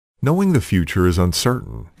Knowing the future is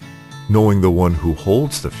uncertain. Knowing the one who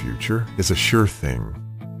holds the future is a sure thing.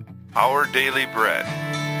 Our Daily Bread.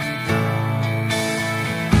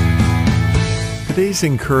 Today's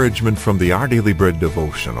encouragement from the Our Daily Bread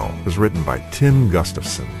devotional was written by Tim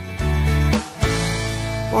Gustafson.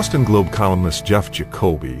 Boston Globe columnist Jeff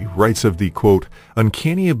Jacoby writes of the, quote,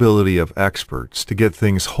 uncanny ability of experts to get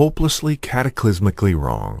things hopelessly, cataclysmically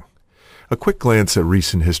wrong. A quick glance at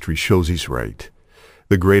recent history shows he's right.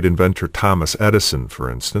 The great inventor Thomas Edison, for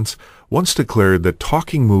instance, once declared that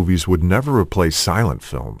talking movies would never replace silent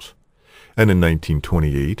films. And in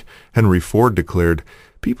 1928, Henry Ford declared,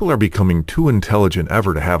 people are becoming too intelligent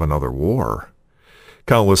ever to have another war.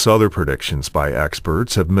 Countless other predictions by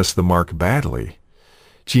experts have missed the mark badly.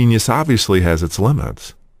 Genius obviously has its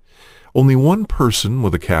limits. Only one person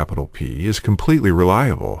with a capital P is completely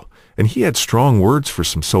reliable, and he had strong words for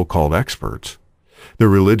some so-called experts. The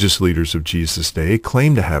religious leaders of Jesus' day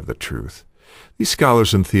claimed to have the truth. These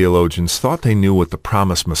scholars and theologians thought they knew what the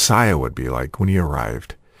promised Messiah would be like when he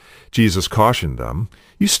arrived. Jesus cautioned them,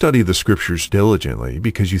 you study the Scriptures diligently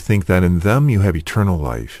because you think that in them you have eternal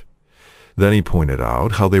life. Then he pointed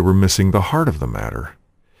out how they were missing the heart of the matter.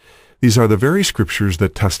 These are the very Scriptures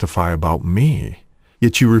that testify about me,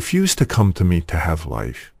 yet you refuse to come to me to have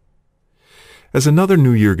life. As another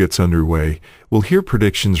new year gets underway, we'll hear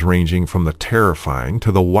predictions ranging from the terrifying to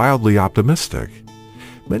the wildly optimistic.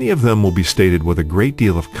 Many of them will be stated with a great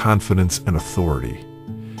deal of confidence and authority.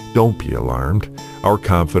 Don't be alarmed. Our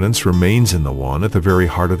confidence remains in the one at the very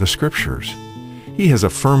heart of the Scriptures. He has a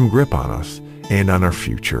firm grip on us and on our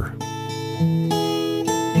future.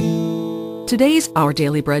 Today's Our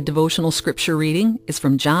Daily Bread devotional scripture reading is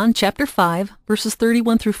from John chapter 5, verses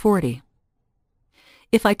 31 through 40.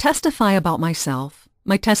 If I testify about myself,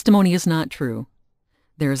 my testimony is not true.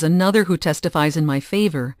 There is another who testifies in my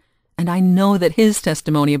favor, and I know that his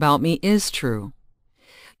testimony about me is true.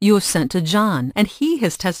 You have sent to John, and he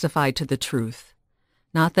has testified to the truth.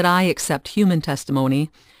 Not that I accept human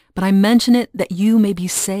testimony, but I mention it that you may be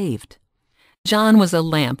saved. John was a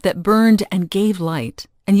lamp that burned and gave light,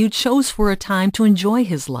 and you chose for a time to enjoy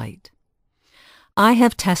his light. I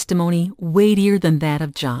have testimony weightier than that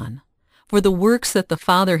of John. For the works that the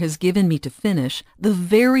Father has given me to finish, the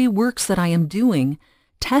very works that I am doing,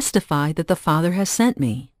 testify that the Father has sent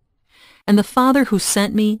me. And the Father who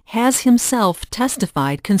sent me has himself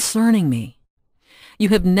testified concerning me. You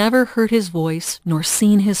have never heard his voice nor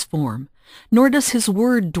seen his form, nor does his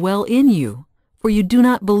word dwell in you, for you do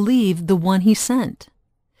not believe the one he sent.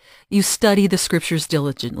 You study the Scriptures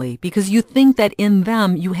diligently because you think that in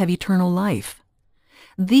them you have eternal life.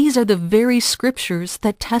 These are the very Scriptures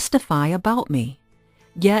that testify about me,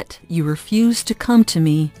 yet you refuse to come to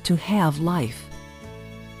me to have life.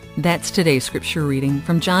 That's today's scripture reading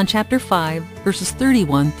from John chapter 5, verses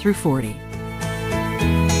 31 through 40.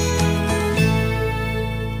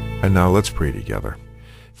 And now let's pray together.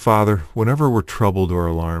 Father, whenever we're troubled or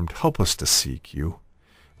alarmed, help us to seek you.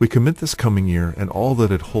 We commit this coming year and all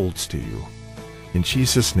that it holds to you. In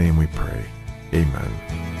Jesus' name we pray.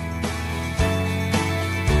 Amen.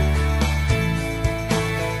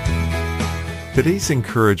 Today's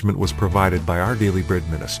encouragement was provided by Our Daily Bread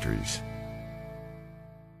Ministries.